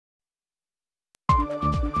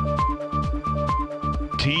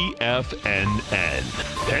TFNN.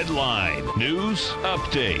 Headline News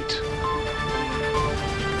Update.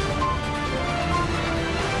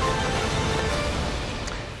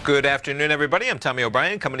 Good afternoon, everybody. I'm Tommy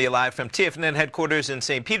O'Brien, coming to you live from TFNN headquarters in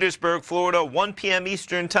St. Petersburg, Florida, 1 p.m.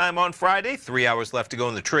 Eastern time on Friday. 3 hours left to go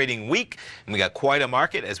in the trading week, and we got quite a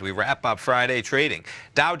market as we wrap up Friday trading.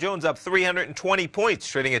 Dow Jones up 320 points,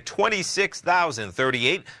 trading at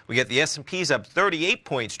 26,038. We get the S&Ps up 38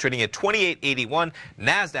 points, trading at 2881.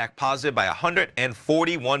 Nasdaq positive by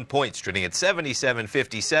 141 points, trading at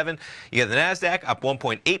 7757. You get the Nasdaq up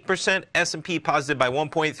 1.8%, S&P positive by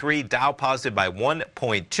 1.3, Dow positive by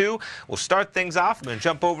 1.2. We'll start things off. I'm going to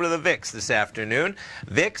jump over to the VIX this afternoon.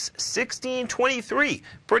 VIX 1623.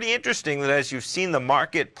 Pretty interesting that as you've seen the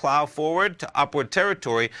market plow forward to upward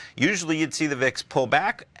territory, usually you'd see the VIX pull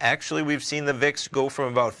back. Actually, we've seen the VIX go from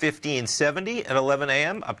about 1570 at 11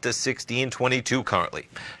 a.m. up to 1622 currently.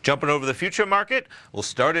 Jumping over the future market, we'll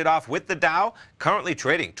start it off with the Dow, currently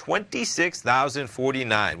trading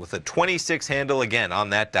 26,049 with a 26 handle again on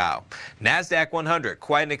that Dow. Nasdaq 100,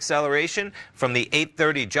 quite an acceleration from the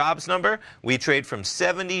 830 jobs number. We trade from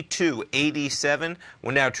 72.87.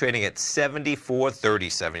 We're now trading at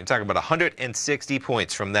 74.37. You're talking about 160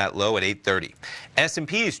 points from that low at 830.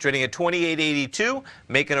 S&P is trading at 28.82,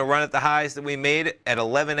 making a run at the highs that we made at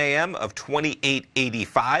 11 a.m. of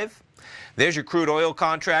 28.85. There's your crude oil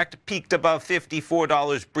contract, peaked above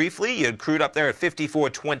 $54 briefly. You had crude up there at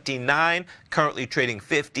 $54.29, currently trading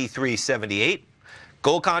 $53.78.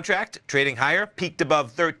 Gold contract trading higher, peaked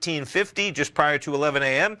above $13.50 just prior to 11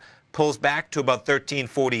 a.m., pulls back to about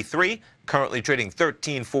 $13.43, currently trading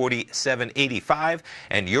 $13.47.85,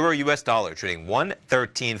 and Euro US dollar trading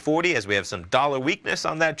 1.1340 as we have some dollar weakness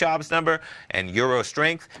on that jobs number and Euro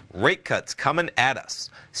strength. Rate cuts coming at us.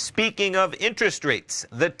 Speaking of interest rates,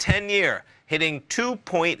 the 10-year hitting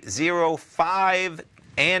 2.05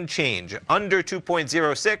 and change, under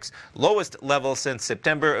 2.06, lowest level since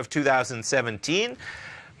September of 2017.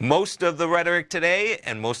 Most of the rhetoric today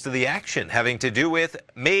and most of the action having to do with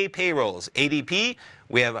May payrolls. ADP,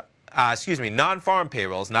 we have non-farm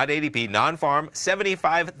payrolls, not ADP, non-farm,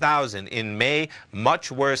 75,000 in May,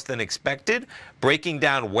 much worse than expected. Breaking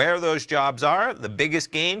down where those jobs are, the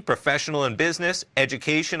biggest gain, professional and business,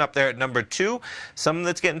 education up there at number 2. Something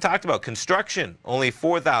that's getting talked about, construction, only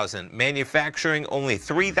 4,000, manufacturing, only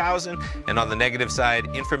 3,000, and on the negative side,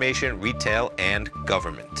 information, retail, and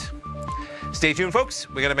government. Stay tuned, folks.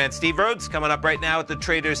 We got our man Steve Rhodes coming up right now at the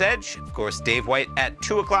Trader's Edge. Of course, Dave White at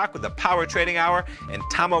 2 o'clock with the Power Trading Hour, and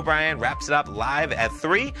Tom O'Brien wraps it up live at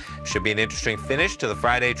 3. Should be an interesting finish to the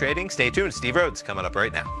Friday trading. Stay tuned. Steve Rhodes coming up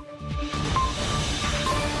right now.